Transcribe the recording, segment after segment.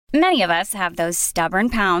Many of us have those stubborn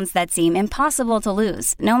pounds that seem impossible to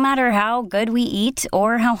lose, no matter how good we eat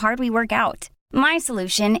or how hard we work out. My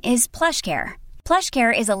solution is PlushCare.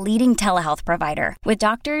 PlushCare is a leading telehealth provider with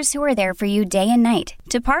doctors who are there for you day and night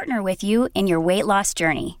to partner with you in your weight loss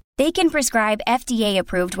journey. They can prescribe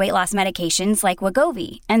FDA-approved weight loss medications like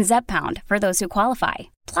Wegovy and Zepbound for those who qualify.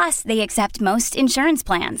 Plus, they accept most insurance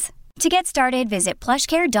plans. To get started, visit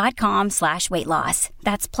plushcare.com/weightloss.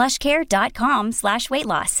 That's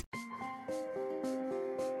plushcare.com/weightloss.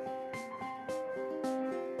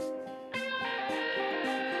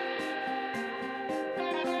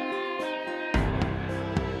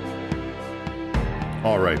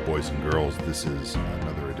 All right, boys and girls, this is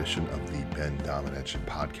another edition of the Ben Domination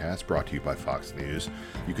Podcast, brought to you by Fox News.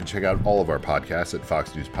 You can check out all of our podcasts at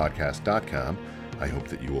foxnewspodcast.com. I hope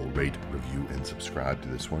that you will rate, review, and subscribe to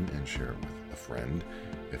this one and share it with a friend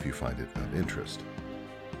if you find it of interest.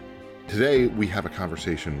 Today, we have a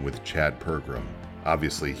conversation with Chad Pergram.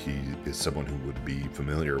 Obviously, he is someone who would be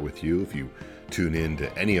familiar with you if you tune in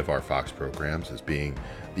to any of our Fox programs as being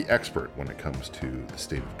the expert when it comes to the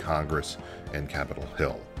state of Congress and Capitol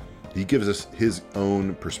Hill. He gives us his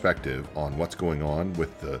own perspective on what's going on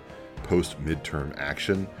with the post-midterm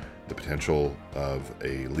action, the potential of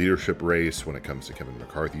a leadership race when it comes to Kevin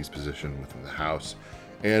McCarthy's position within the House,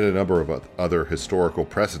 and a number of other historical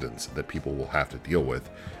precedents that people will have to deal with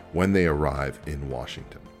when they arrive in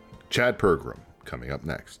Washington. Chad Pergram, coming up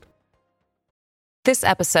next. This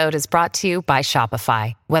episode is brought to you by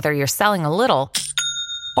Shopify. Whether you're selling a little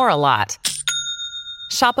or a lot,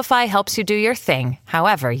 Shopify helps you do your thing,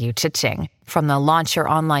 however you cha-ching. From the launch your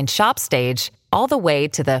online shop stage, all the way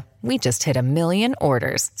to the we just hit 1 million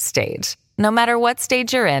orders stage. No matter what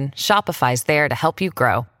stage you're in, Shopify's there to help you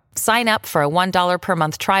grow. Sign up for a $1 per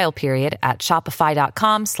month trial period at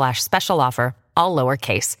shopify.com/special offer, all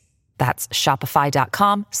lowercase. That's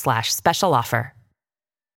shopify.com/special offer.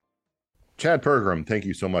 Chad Pergram, thank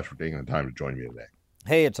you so much for taking the time to join me today.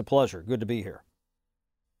 Hey, it's a pleasure. Good to be here.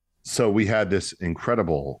 So we had this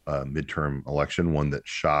incredible midterm election, one that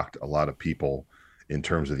shocked a lot of people in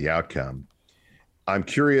terms of the outcome. I'm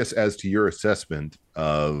curious as to your assessment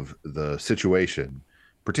of the situation,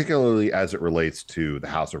 particularly as it relates to the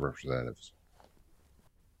House of Representatives.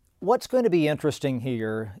 What's going to be interesting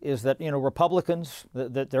here is that, Republicans,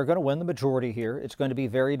 that they're going to win the majority here. It's going to be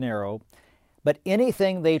very narrow. But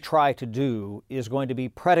anything they try to do is going to be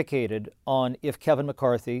predicated on if Kevin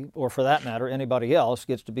McCarthy, or for that matter, anybody else,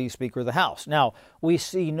 gets to be Speaker of the House. Now, we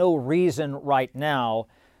see no reason right now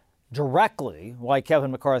directly why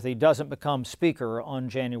Kevin McCarthy doesn't become Speaker on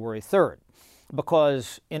January 3rd.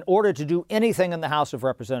 Because in order to do anything in the House of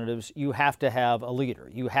Representatives, you have to have a leader.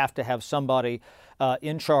 You have to have somebody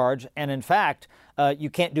in charge. And in fact, you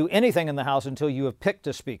can't do anything in the House until you have picked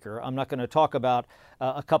a speaker. I'm not going to talk about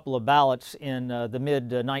a couple of ballots in the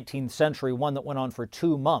mid-19th century, one that went on for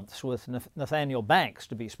 2 months with Nathaniel Banks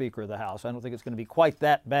to be Speaker of the House. I don't think it's going to be quite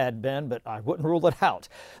that bad, Ben, but I wouldn't rule it out.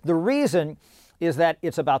 The reason is that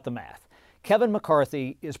it's about the math. Kevin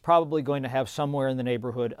McCarthy is probably going to have somewhere in the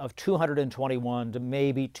neighborhood of 221 to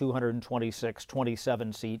maybe 226,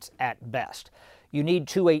 27 seats at best. You need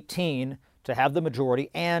 218 to have the majority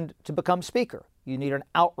and to become Speaker. You need an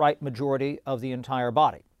outright majority of the entire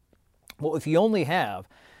body. Well, if you only have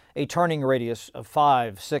a turning radius of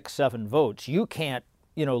 5, 6, 7 votes, you can't,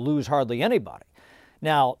 lose hardly anybody.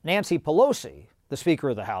 Now, Nancy Pelosi, the Speaker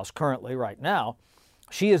of the House currently right now,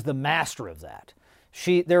 she is the master of that.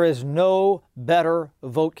 There is no better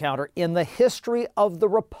vote counter in the history of the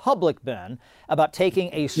Republic, Ben, about taking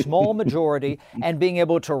a small majority and being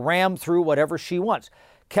able to ram through whatever she wants.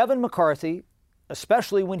 Kevin McCarthy,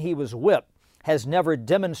 especially when he was whip, has never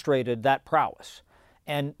demonstrated that prowess,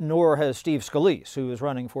 and nor has Steve Scalise, who is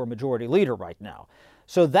running for majority leader right now.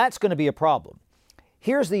 So that's going to be a problem.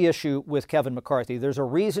 Here's the issue with Kevin McCarthy. There's a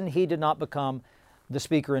reason he did not become the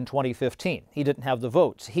Speaker in 2015. He didn't have the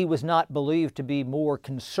votes. He was not believed to be more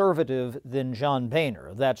conservative than John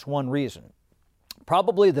Boehner. That's one reason.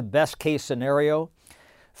 Probably the best case scenario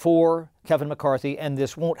for Kevin McCarthy, and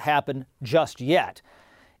this won't happen just yet,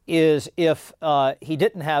 is if he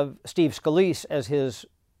didn't have Steve Scalise as his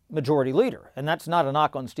majority leader. And that's not a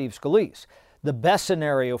knock on Steve Scalise. The best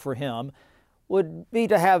scenario for him would be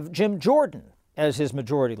to have Jim Jordan as his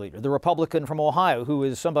majority leader, the Republican from Ohio, who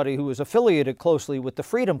is somebody who is affiliated closely with the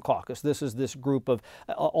Freedom Caucus. This is this group of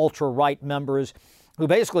ultra-right members who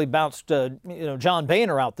basically bounced John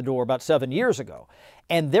Boehner out the door about 7 years ago.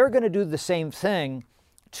 And they're going to do the same thing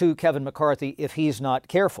to Kevin McCarthy if he's not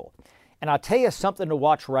careful. And I'll tell you something to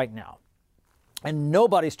watch right now. And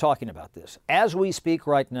nobody's talking about this. As we speak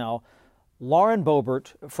right now, Lauren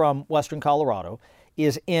Boebert from Western Colorado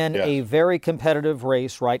is in Yes. a very competitive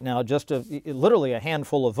race right now, just literally a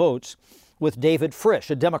handful of votes, with David Frisch,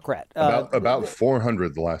 a Democrat. About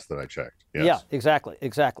 400 the last that I checked. Yes. Yeah, exactly.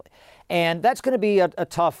 And that's going to be a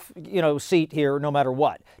tough, seat here no matter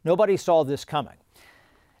what. Nobody saw this coming.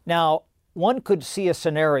 Now, one could see a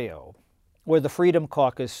scenario where the Freedom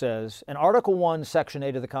Caucus says, and Article 1, Section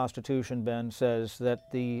 8 of the Constitution, Ben, says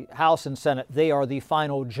that the House and Senate, they are the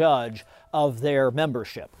final judge of their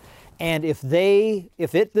membership. And if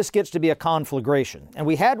this gets to be a conflagration, and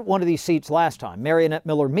we had one of these seats last time, Marionette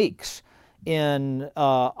Miller Meeks in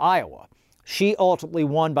Iowa, she ultimately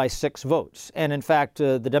won by 6 votes. And in fact,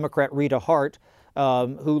 the Democrat Rita Hart,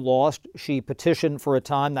 who lost, she petitioned for a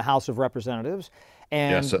time the House of Representatives.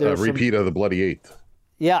 And yes, a repeat of the Bloody Eighth.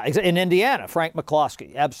 Yeah, in Indiana, Frank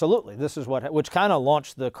McCloskey, absolutely. This is which kind of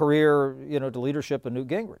launched the career, to leadership of Newt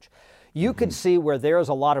Gingrich. You could see where there's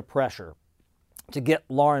a lot of pressure to get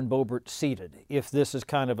Lauren Boebert seated if this is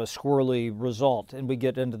kind of a squirrely result and we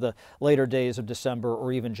get into the later days of December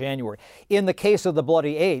or even January. In the case of the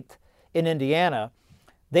Bloody Eighth in Indiana,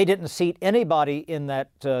 they didn't seat anybody in that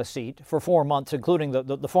seat for 4 months, including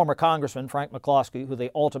the former congressman, Frank McCloskey, who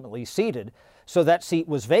they ultimately seated. So that seat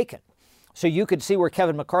was vacant. So you could see where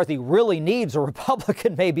Kevin McCarthy really needs a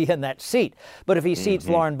Republican maybe in that seat. But if he seats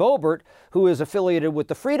Lauren Boebert, who is affiliated with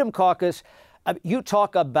the Freedom Caucus, you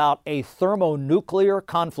talk about a thermonuclear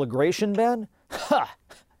conflagration, Ben? Ha!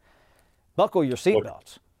 Buckle your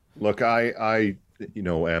seatbelts. Look, I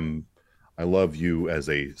love you as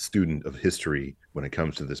a student of history when it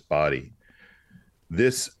comes to this body.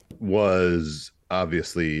 This was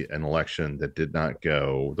obviously an election that did not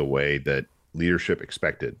go the way that leadership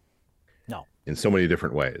expected. No. In so many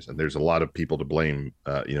different ways. And there's a lot of people to blame,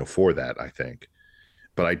 for that, I think.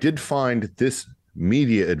 But I did find this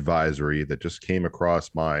media advisory that just came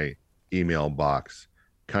across my email box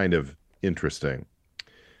kind of interesting.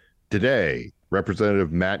 Today,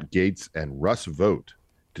 Representative Matt Gaetz and Russ vote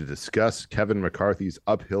to discuss Kevin McCarthy's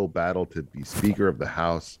uphill battle to be Speaker of the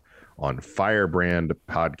House on Firebrand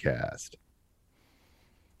podcast.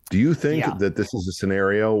 Do you think that this is a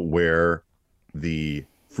scenario where the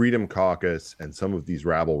Freedom Caucus and some of these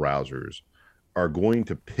rabble-rousers are going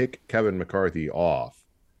to pick Kevin McCarthy off,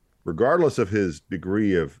 regardless of his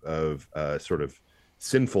degree of sort of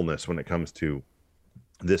sinfulness when it comes to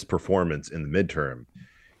this performance in the midterm?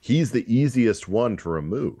 He's the easiest one to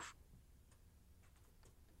remove.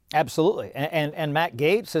 Absolutely. And Matt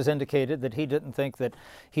Gaetz has indicated that he didn't think that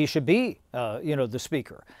he should be, the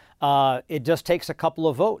speaker. It just takes a couple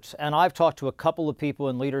of votes. And I've talked to a couple of people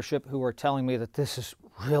in leadership who are telling me that this is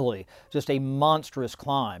really just a monstrous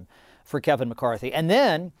climb for Kevin McCarthy. And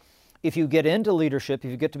then if you get into leadership,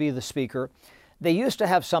 if you get to be the speaker, they used to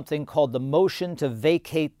have something called the motion to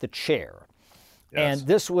vacate the chair. Yes. And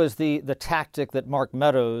this was the tactic that Mark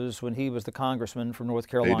Meadows, when he was the congressman from North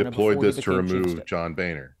Carolina, they deployed this to remove John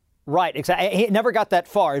Boehner. Right, exactly. He never got that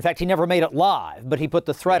far. In fact, he never made it live, but he put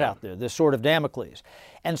the threat out there, this sort of Damocles.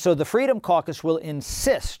 And so the Freedom Caucus will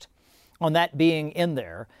insist on that being in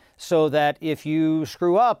there so that if you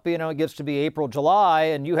screw up, it gets to be April, July,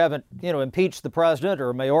 and you haven't, impeached the president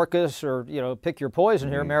or Mayorkas or, pick your poison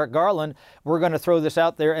here, Merrick Garland, we're going to throw this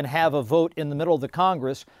out there and have a vote in the middle of the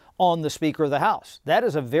Congress on the Speaker of the House. That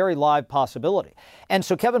is a very live possibility. And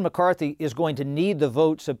so Kevin McCarthy is going to need the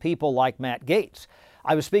votes of people like Matt Gaetz.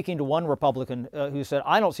 I was speaking to one Republican who said,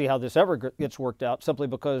 I don't see how this ever gets worked out, simply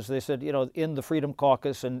because they said, in the Freedom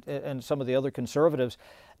Caucus and some of the other conservatives,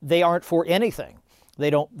 they aren't for anything. They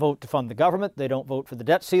don't vote to fund the government. They don't vote for the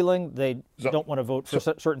debt ceiling. They don't want to vote for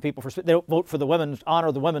certain people. They don't vote for the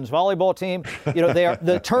honor the women's volleyball team. They are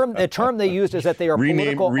the term they used is that they are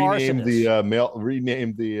political arsonists.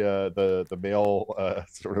 Rename the male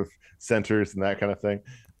sort of centers and that kind of thing.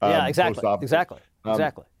 Yeah, exactly.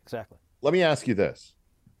 Let me ask you this.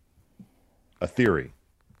 A theory.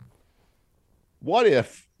 What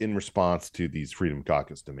if, in response to these Freedom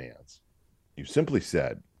Caucus demands, you simply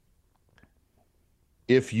said,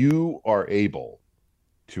 if you are able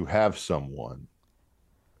to have someone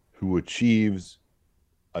who achieves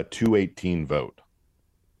a 218 vote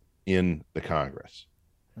in the Congress,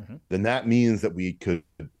 then that means that we could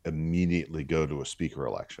immediately go to a speaker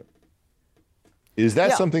election. Is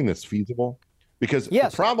that something that's feasible? Because the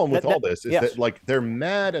problem with all this is that they're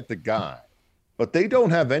mad at the guy, but they don't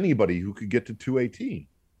have anybody who could get to 218.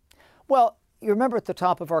 Well, you remember at the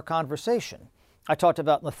top of our conversation, I talked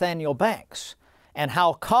about Nathaniel Banks and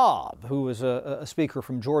Hal Cobb, who was a speaker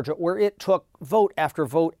from Georgia, where it took vote after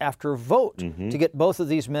vote after vote to get both of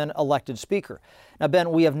these men elected speaker. Now,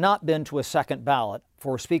 Ben, we have not been to a second ballot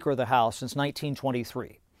for Speaker of the House since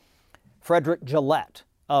 1923. Frederick Gillette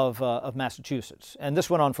of Massachusetts. And this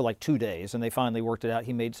went on for like 2 days, and they finally worked it out.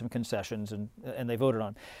 He made some concessions, and they voted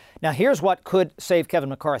on. Now, here's what could save Kevin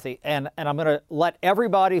McCarthy, and I'm going to let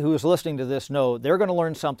everybody who is listening to this know they're going to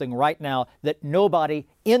learn something right now that nobody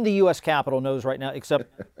in the U.S. Capitol knows right now except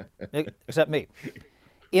me.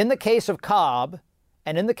 In the case of Cobb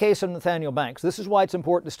and in the case of Nathaniel Banks, this is why it's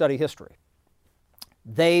important to study history.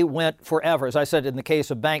 They went forever. As I said, in the case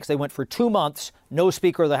of Banks, they went for 2 months, no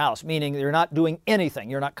Speaker of the House, meaning you're not doing anything.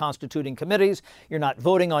 You're not constituting committees. You're not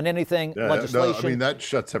voting on anything, legislation. No, I mean, that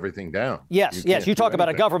shuts everything down. Yes, you talk about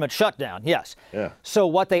a government shutdown, yes. Yeah. So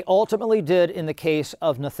what they ultimately did in the case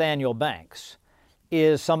of Nathaniel Banks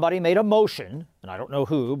is somebody made a motion, and I don't know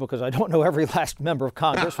who, because I don't know every last member of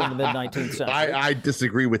Congress from the mid-19th century. I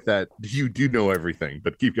disagree with that. You do know everything,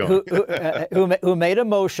 but keep going. Who made a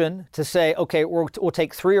motion to say, okay, we'll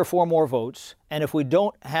take 3 or 4 more votes, and if we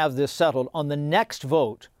don't have this settled, on the next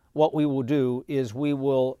vote, what we will do is we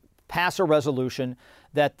will pass a resolution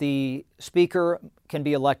that the Speaker can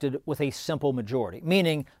be elected with a simple majority,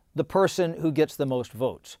 meaning the person who gets the most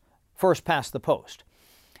votes, first past the post.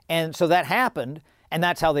 And so that happened, and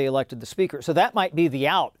that's how they elected the Speaker. So that might be the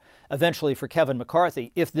out eventually for Kevin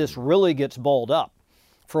McCarthy if this really gets balled up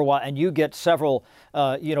for a while and you get several,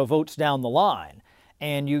 votes down the line.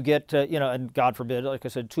 And you get, and God forbid, like I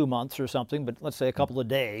said, 2 months or something, but let's say a couple of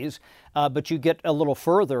days. But you get a little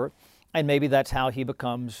further, and maybe that's how he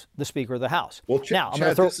becomes the Speaker of the House. Well, now, I'm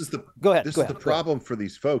Chad, this is the go ahead. This is the problem for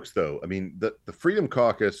these folks, though. I mean, the Freedom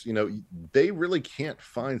Caucus, they really can't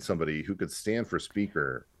find somebody who could stand for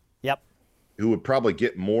Speaker. Yep. Who would probably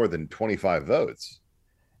get more than 25 votes.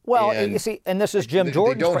 Well, you see, and this is Jim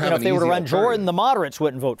Jordan's. If they were to run Jordan, the moderates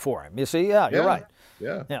wouldn't vote for him. You see, you're right.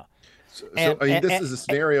 Yeah. So this is a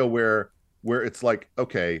scenario where it's like,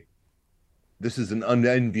 okay, this is an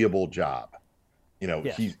unenviable job.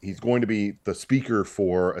 Yes. He's going to be the Speaker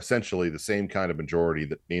for essentially the same kind of majority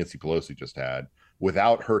that Nancy Pelosi just had,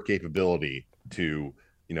 without her capability to,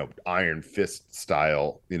 iron fist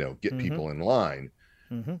style, get people in line.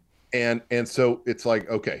 Mm-hmm. And so it's like,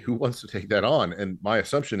 okay, who wants to take that on? And my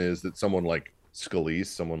assumption is that someone like Scalise,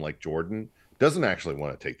 someone like Jordan, doesn't actually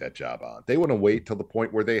want to take that job on. They want to wait till the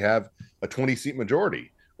point where they have a 20-seat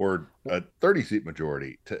majority or a 30-seat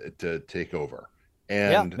majority to take over.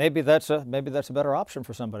 And maybe that's a better option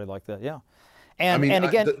for somebody like that. Yeah. And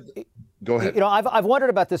go ahead. I've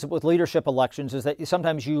wondered about this with leadership elections, is that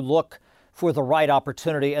sometimes you look for the right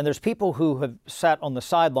opportunity, and there's people who have sat on the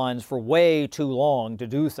sidelines for way too long to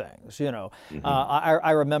do things. Mm-hmm.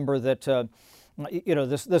 I remember that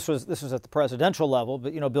this was at the presidential level,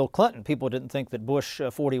 but Bill Clinton, people didn't think that Bush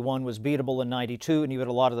 41 was beatable in '92, and you had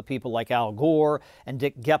a lot of the people like Al Gore and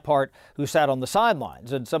Dick Gephardt who sat on the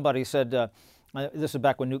sidelines. And somebody said, this is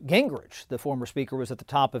back when Newt Gingrich, the former Speaker, was at the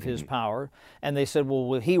top of his power. And they said, well,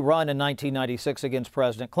 will he run in 1996 against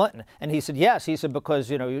President Clinton? And he said, yes. He said, because,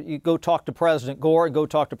 you go talk to President Gore and go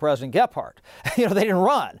talk to President Gephardt. They didn't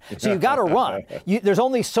run. So you got to run. There's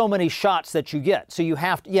only so many shots that you get. So you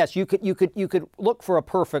have to, yes, you could look for a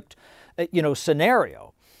perfect,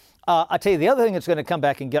 scenario. I tell you, the other thing that's going to come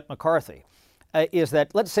back and get McCarthy is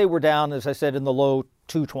that, let's say we're down, as I said, in the low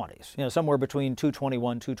 220s, somewhere between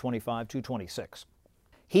 221, 225, 226.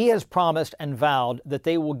 He has promised and vowed that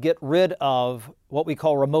they will get rid of what we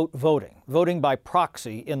call remote voting by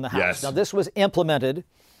proxy in the House. Yes. Now, this was implemented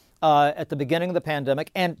at the beginning of the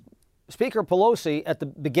pandemic, and Speaker Pelosi, at the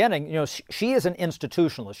beginning, she is an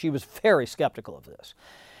institutionalist. She was very skeptical of this.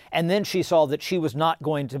 And then she saw that she was not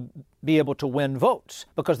going to be able to win votes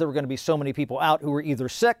because there were going to be so many people out who were either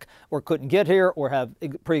sick or couldn't get here or have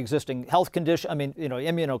pre-existing health conditions.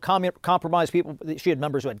 Immunocompromised people. She had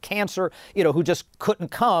members who had cancer, who just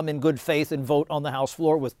couldn't come in good faith and vote on the House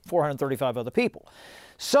floor with 435 other people.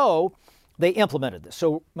 So they implemented this.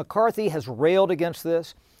 So McCarthy has railed against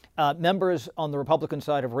this. Members on the Republican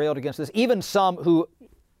side have railed against this, even some who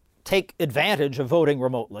take advantage of voting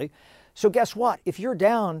remotely. So guess what? If you're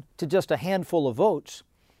down to just a handful of votes,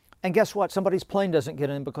 and guess what? Somebody's plane doesn't get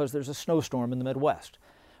in because there's a snowstorm in the Midwest,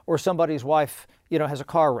 or somebody's wife, has a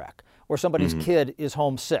car wreck, or somebody's kid is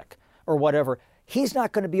homesick, or whatever. He's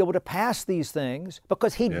not going to be able to pass these things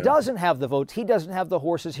because he doesn't have the votes. He doesn't have the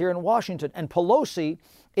horses here in Washington. And Pelosi,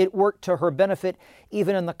 it worked to her benefit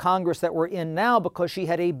even in the Congress that we're in now because she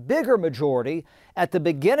had a bigger majority at the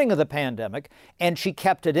beginning of the pandemic, and she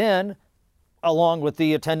kept it in, along with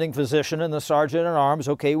the attending physician and the sergeant at arms.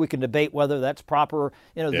 Okay, we can debate whether that's proper,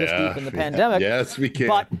 this deep in the pandemic. Yes, we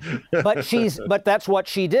can. But that's what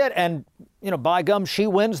she did. And, by gum, she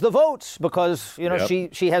wins the votes because,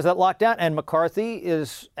 she has that locked down. And McCarthy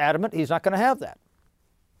is adamant he's not going to have that.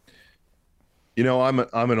 I'm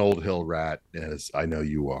an old hill rat, as I know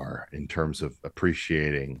you are, in terms of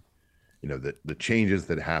appreciating, the changes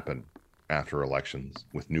that happen after elections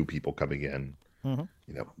with new people coming in,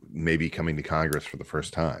 Mm-hmm. maybe coming to Congress for the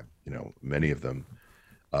first time, many of them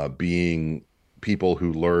being people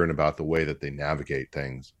who learn about the way that they navigate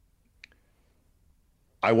things.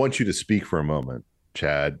 I want you to speak for a moment,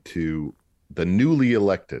 Chad, to the newly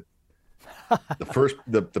elected,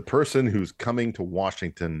 the person who's coming to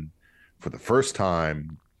Washington for the first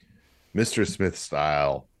time, Mr. Smith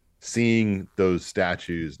style, seeing those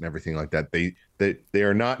statues and everything like that. They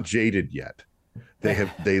are not jaded yet.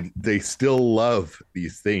 They still love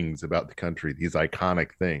these things about the country, these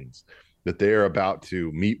iconic things that they are about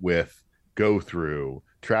to meet with, go through,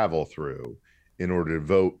 travel through in order to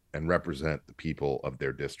vote and represent the people of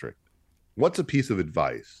their district. What's a piece of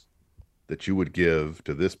advice that you would give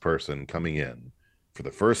to this person coming in for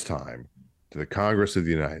the first time to the Congress of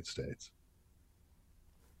the United States?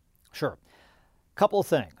 Sure. Couple of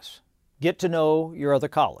things. Get to know your other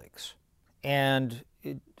colleagues. And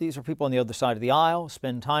these are people on the other side of the aisle.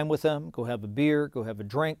 Spend time with them. Go have a beer. Go have a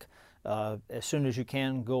drink. As soon as you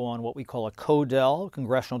can, go on what we call a CODEL,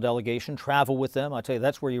 congressional delegation. Travel with them. I tell you,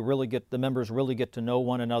 that's where the members really get to know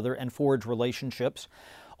one another and forge relationships,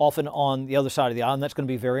 often on the other side of the aisle. And that's going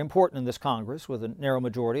to be very important in this Congress with a narrow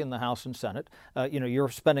majority in the House and Senate. You're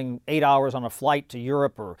spending 8 hours on a flight to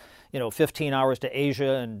Europe, or 15 hours to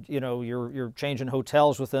Asia, and you're changing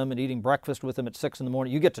hotels with them and eating breakfast with them at 6 a.m.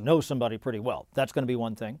 You get to know somebody pretty well. That's going to be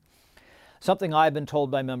one thing. Something I've been told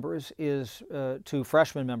by members is, to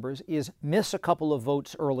freshman members, is miss a couple of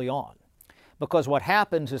votes early on. Because what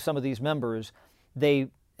happens is some of these members,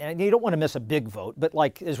 and you don't want to miss a big vote, but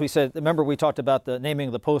like, as we said, remember we talked about the naming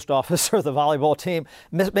of the post office or the volleyball team,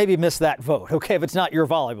 maybe miss that vote, okay, if it's not your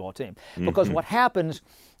volleyball team. Because what happens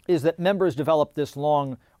is that members develop this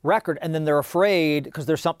long record, and then they're afraid because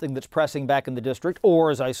there's something that's pressing back in the district, or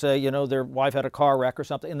as I say, their wife had a car wreck or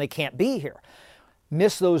something, and they can't be here.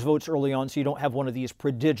 Miss those votes early on so you don't have one of these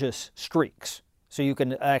prodigious streaks, so you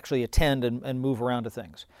can actually attend and move around to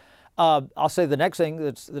things. I'll say the next thing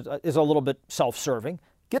that is a little bit self-serving.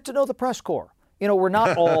 Get to know the press corps. We're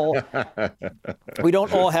not all, we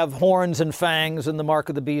don't all have horns and fangs and the mark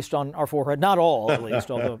of the beast on our forehead. Not all, at least.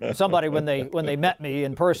 Although somebody, when they met me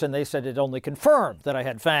in person, they said it only confirmed that I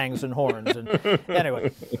had fangs and horns. And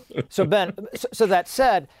anyway, so Ben, so that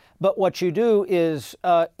said, but what you do is,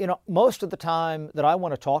 most of the time that I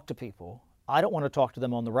want to talk to people, I don't want to talk to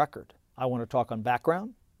them on the record. I want to talk on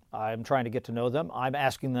background. I'm trying to get to know them. I'm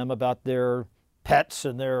asking them about their pets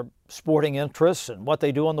and their sporting interests and what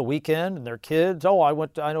they do on the weekend and their kids. Oh,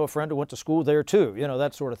 I know a friend who went to school there too,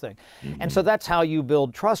 that sort of thing. Mm-hmm. And so that's how you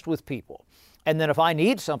build trust with people. And then if I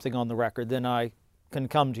need something on the record, then I can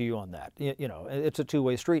come to you on that. It's a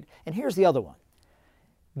two-way street. And here's the other one.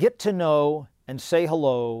 Get to know and say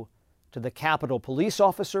hello to the Capitol police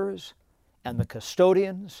officers and the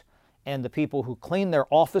custodians and the people who clean their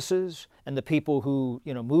offices and the people who,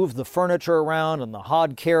 move the furniture around, and the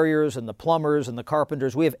hod carriers and the plumbers and the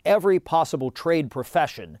carpenters. We have every possible trade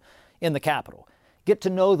profession in the Capitol. Get to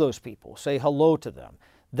know those people. Say hello to them.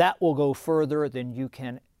 That will go further than you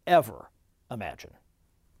can ever imagine.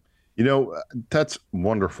 That's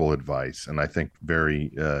wonderful advice, and I think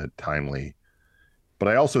very timely. But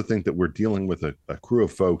I also think that we're dealing with a crew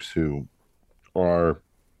of folks who are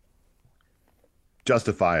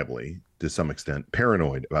justifiably, to some extent,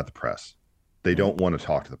 paranoid about the press. They don't want to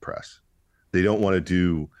talk to the press. They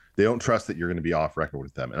don't trust that you're going to be off record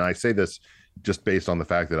with them. And I say this just based on the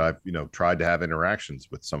fact that I've, tried to have interactions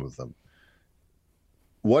with some of them.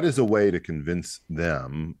 What is a way to convince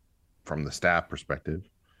them from the staff perspective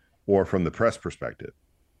or from the press perspective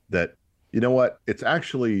that, it's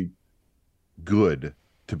actually good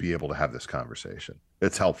to be able to have this conversation?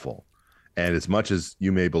 It's helpful. And as much as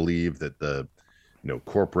you may believe that the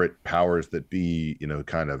corporate powers that be,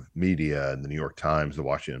 kind of media and the New York Times, the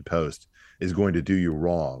Washington Post is going to do you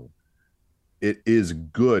wrong, it is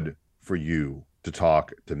good for you to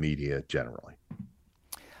talk to media generally.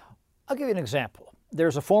 I'll give you an example.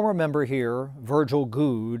 There's a former member here, Virgil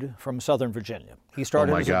Goode from Southern Virginia. He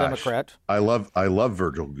started as a Democrat. I love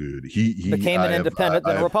Virgil Goode. He became an independent,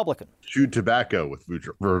 then a Republican. Chewed tobacco with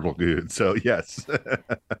Virgil Goode, so yes.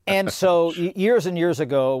 And so years and years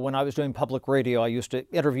ago, when I was doing public radio, I used to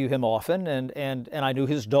interview him often, and I knew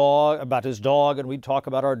about his dog, and we'd talk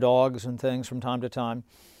about our dogs and things from time to time.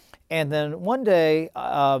 And then one day,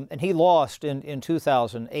 and he lost in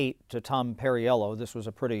 2008 to Tom Perriello. This was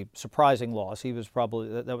a pretty surprising loss. He was probably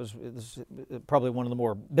one of the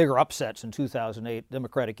more bigger upsets in 2008,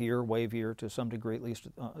 Democratic year, wave year to some degree, at least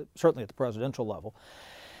certainly at the presidential level.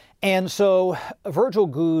 And so Virgil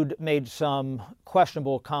Goode made some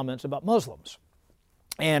questionable comments about Muslims.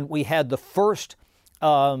 And we had the first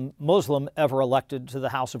Muslim ever elected to the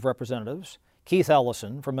House of Representatives, Keith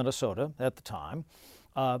Ellison from Minnesota at the time,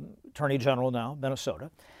 Attorney General now,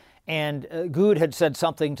 Minnesota. And Goode had said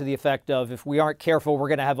something to the effect of, if we aren't careful, we're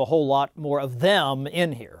going to have a whole lot more of them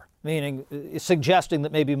in here, meaning suggesting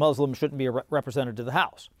that maybe Muslims shouldn't be represented to the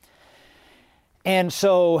House. And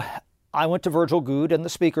so I went to Virgil Goode in the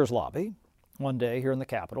Speaker's lobby one day here in the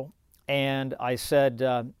Capitol, and I said,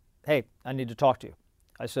 hey, I need to talk to you.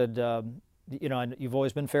 I said, you've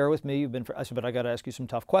always been fair with me. I said, but I got to ask you some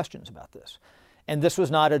tough questions about this. And this was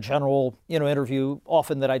not a general, interview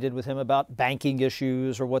often that I did with him about banking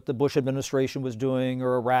issues or what the Bush administration was doing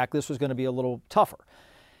or Iraq. This was going to be a little tougher.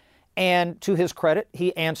 And to his credit,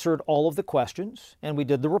 he answered all of the questions, and we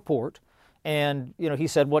did the report. And, he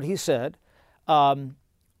said what he said.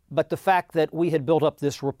 But the fact that we had built up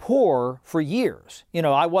this rapport for years,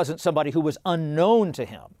 I wasn't somebody who was unknown to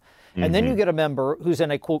him. And then you get a member who's in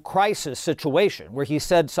a, quote, crisis situation where he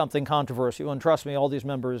said something controversial. And trust me, all these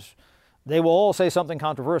members, they will all say something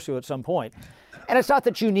controversial at some point. And it's not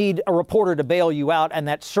that you need a reporter to bail you out, and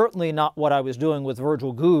that's certainly not what I was doing with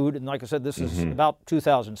Virgil Goode. And like I said, this is about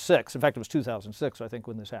 2006. In fact, it was 2006, I think,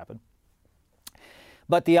 when this happened.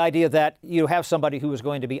 But the idea that you have somebody who is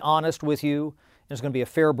going to be honest with you, is going to be a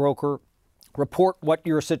fair broker, report what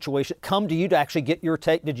your situation, come to you to actually get your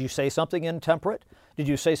take. Did you say something intemperate? Did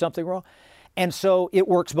you say something wrong? And so it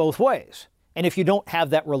works both ways. And if you don't have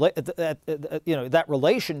that that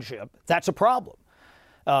relationship, that's a problem.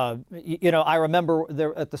 I remember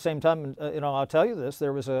there at the same time, I'll tell you this,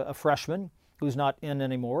 there was a freshman who's not in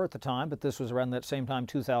anymore at the time, but this was around that same time,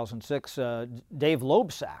 2006, Dave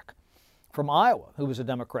Loebsack from Iowa, who was a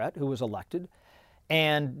Democrat, who was elected,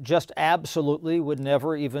 and just absolutely would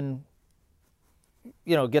never even,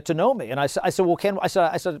 get to know me. And I said, well, I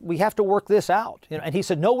said, we have to work this out. And he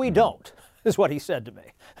said, no, we don't, is what he said to me.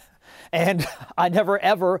 And I never,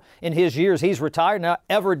 ever, in his years, he's retired now,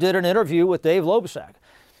 ever did an interview with Dave Loebsack.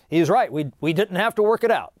 He's right. We didn't have to work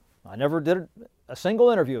it out. I never did a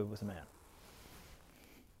single interview with the man.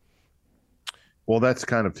 Well, that's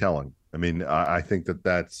kind of telling. I mean, I think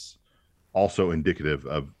that's also indicative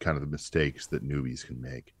of kind of the mistakes that newbies can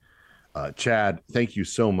make. Chad, thank you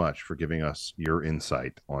so much for giving us your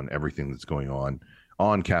insight on everything that's going on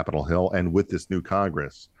Capitol Hill and with this new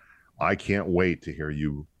Congress. I can't wait to hear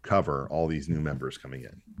you cover all these new members coming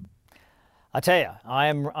in. I tell you, I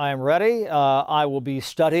am ready. I will be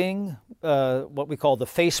studying what we call the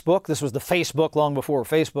Facebook. This was the Facebook long before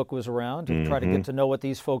Facebook was around, to try to get to know what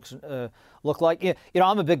these folks look like.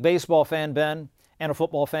 I'm a big baseball fan, Ben, and a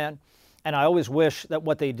football fan. And I always wish that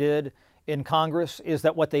what they did in Congress is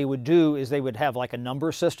that what they would do is they would have like a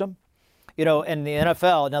number system. In the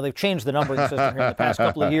NFL, now they've changed the numbering system here in the past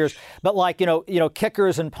couple of years, but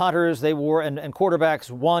kickers and punters, they wore, and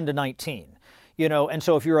quarterbacks 1 to 19. And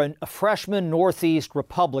so if you're a freshman Northeast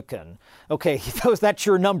Republican, okay, that's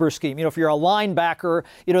your number scheme. If you're a linebacker,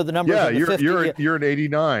 the numbers are the 50. You're an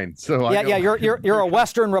 89. So you're a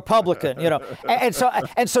Western Republican, and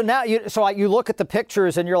so now you look at the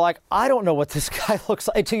pictures and you're like, I don't know what this guy looks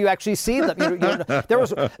like until you actually see them.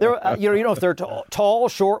 If they're tall,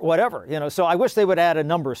 short, whatever. So I wish they would add a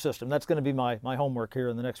number system. That's going to be my homework here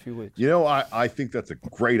in the next few weeks. I think that's a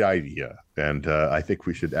great idea, and I think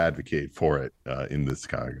we should advocate for it in this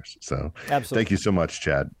Congress. So absolutely. Thank you so much,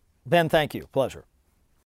 Chad. Ben, thank you. Pleasure.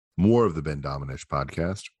 More of the Ben Domenech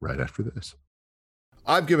podcast right after this.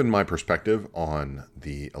 I've given my perspective on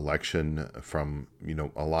the election from,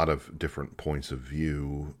 a lot of different points of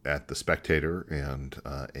view at The Spectator and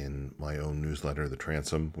in my own newsletter, The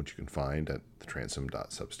Transom, which you can find at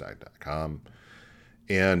thetransom.substack.com.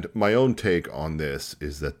 And my own take on this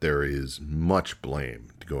is that there is much blame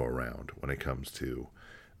to go around when it comes to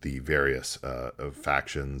the various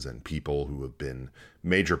factions and people who have been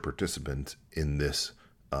major participants in this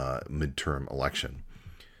midterm election.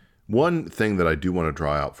 One thing that I do want to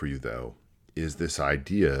draw out for you, though, is this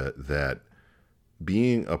idea that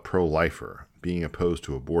being a pro-lifer, being opposed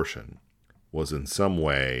to abortion, was in some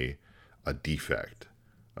way a defect,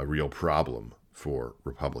 a real problem for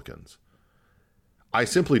Republicans. I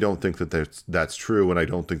simply don't think that that's true, and I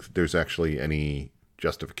don't think that there's actually any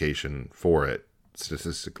justification for it.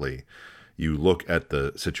 Statistically, you look at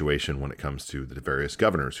the situation when it comes to the various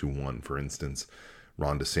governors who won, for instance,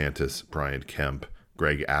 Ron DeSantis, Brian Kemp,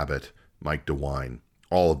 Greg Abbott, Mike DeWine.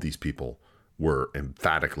 All of these people were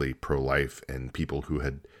emphatically pro-life, and people who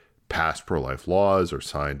had passed pro-life laws or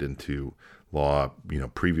signed into law,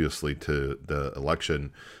 previously to the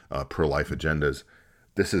election, pro-life agendas.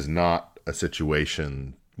 This is not a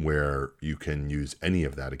situation where you can use any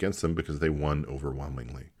of that against them because they won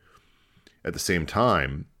overwhelmingly. At the same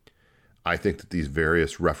time, I think that these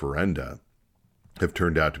various referenda have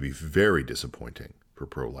turned out to be very disappointing for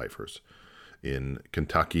pro-lifers. In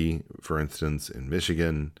Kentucky, for instance, in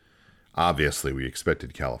Michigan, obviously we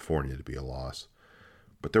expected California to be a loss.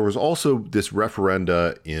 But there was also this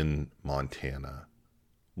referenda in Montana,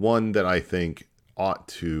 one that I think ought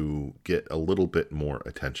to get a little bit more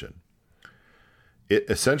attention. It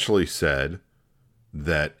essentially said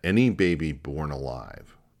that any baby born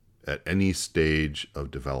alive at any stage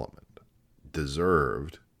of development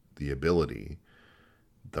deserved the ability,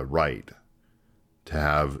 the right, to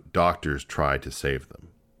have doctors try to save them.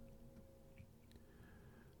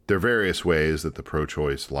 There are various ways that the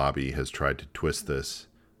pro-choice lobby has tried to twist this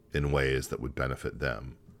in ways that would benefit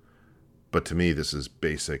them. But to me, this is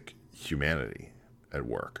basic humanity at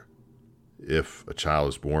work. If a child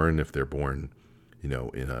is born, if they're born, in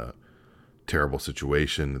a terrible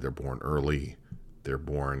situation, they're born early, they're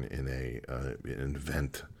born in an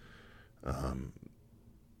event,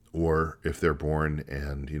 or if they're born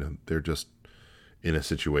and, they're just in a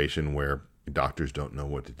situation where doctors don't know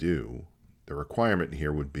what to do, the requirement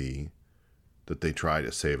here would be that they try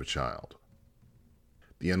to save a child.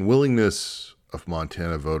 The unwillingness of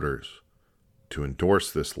Montana voters to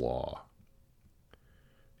endorse this law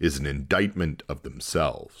is an indictment of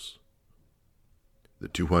themselves. The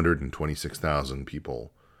 226,000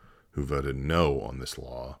 people who voted no on this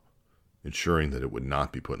law, ensuring that it would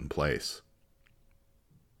not be put in place.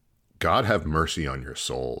 God have mercy on your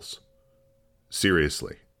souls.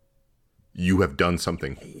 Seriously, you have done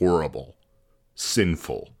something horrible,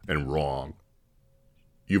 sinful, and wrong.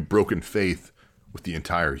 You've broken faith with the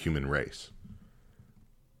entire human race.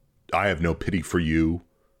 I have no pity for you.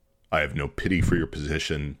 I have no pity for your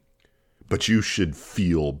position, but you should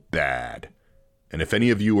feel bad. And if any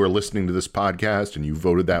of you are listening to this podcast and you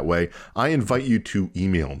voted that way, I invite you to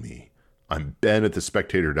email me. I'm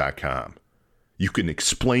ben@thespectator.com. You can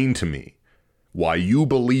explain to me why you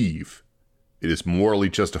believe it is morally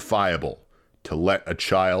justifiable to let a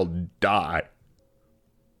child die.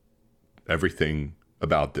 Everything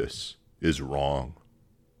about this is wrong.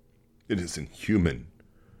 It is inhuman.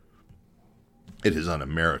 It is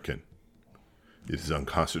un-American. It is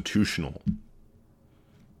unconstitutional.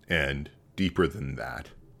 And deeper than that,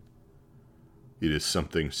 it is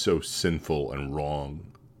something so sinful and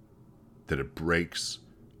wrong that it breaks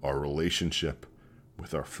our relationship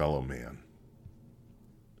with our fellow man.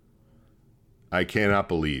 I cannot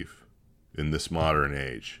believe in this modern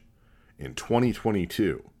age, in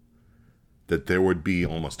 2022, that there would be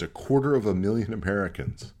almost 250,000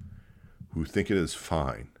 Americans who think it is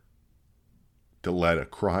fine to let a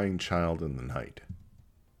crying child in the night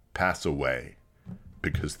pass away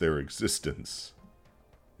because their existence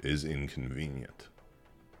is inconvenient.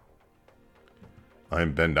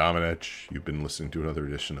 I'm Ben Domenech. You've been listening to another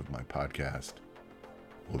edition of my podcast.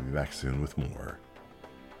 We'll be back soon with more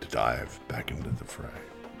to dive back into the fray.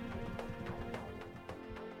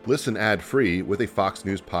 Listen ad-free with a Fox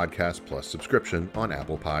News Podcast Plus subscription on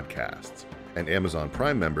Apple Podcasts. And Amazon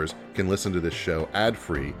Prime members can listen to this show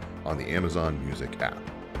ad-free on the Amazon Music app.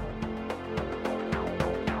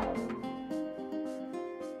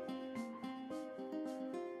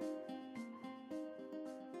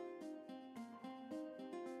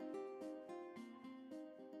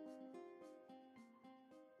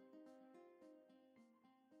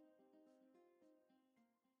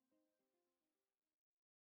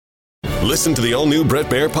 Listen to the all-new Bret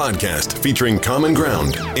Baier podcast featuring Common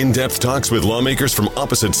Ground, in-depth talks with lawmakers from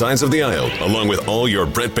opposite sides of the aisle, along with all your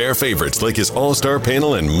Bret Baier favorites like his all-star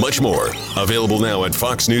panel and much more. Available now at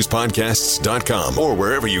foxnewspodcasts.com or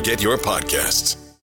wherever you get your podcasts.